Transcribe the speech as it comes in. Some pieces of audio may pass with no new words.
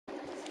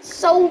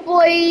So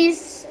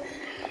boys,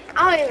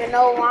 I don't even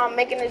know why I'm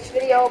making this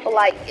video, but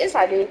like, yes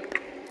I do.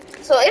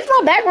 So if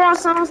my background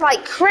sounds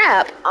like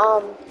crap,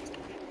 I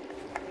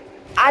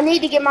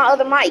need to get my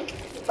other mic.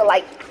 But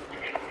like,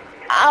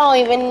 I don't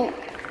even,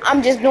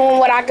 I'm just doing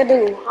what I could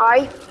do,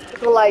 alright?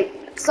 But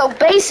like, so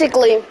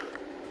basically,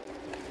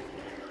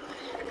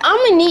 I'm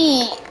gonna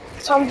need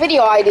some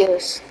video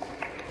ideas.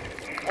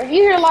 If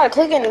you hear a lot of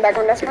clicking in the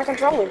background, that's my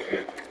controller.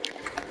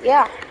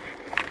 Yeah.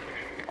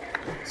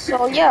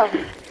 So yeah,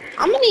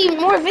 I'm gonna need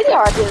more video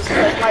ideas,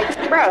 cause like,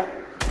 bruh,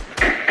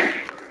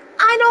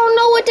 I don't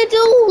know what to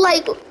do.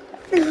 Like,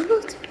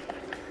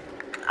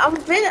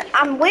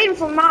 I'm waiting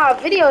for my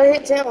video to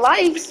hit 10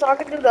 likes so I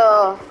can do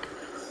the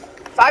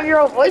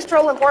 5-year-old voice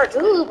trolling part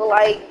 2. But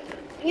like,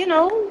 you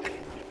know,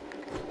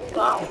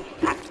 well,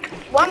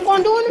 what I'm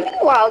gonna do in the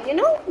meanwhile, you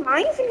know, I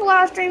ain't finna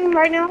live streaming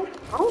right now.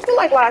 I don't feel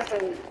like live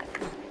streaming.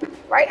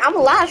 Right? I'm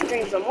gonna live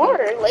stream some more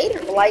later,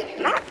 but like,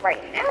 not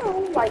right now.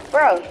 Like,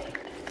 bro,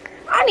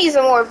 I need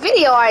some more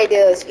video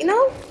ideas, you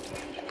know?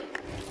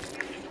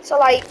 So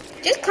like,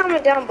 just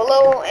comment down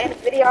below any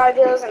video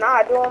ideas and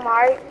I'll do them,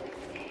 alright?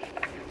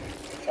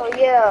 So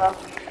yeah.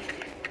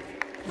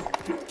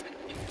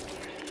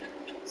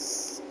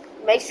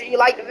 Make sure you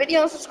like the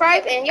video and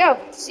subscribe, and yo,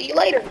 see you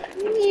later.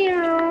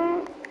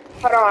 Meow.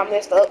 Hold on, I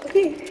messed up.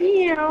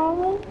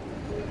 Meow.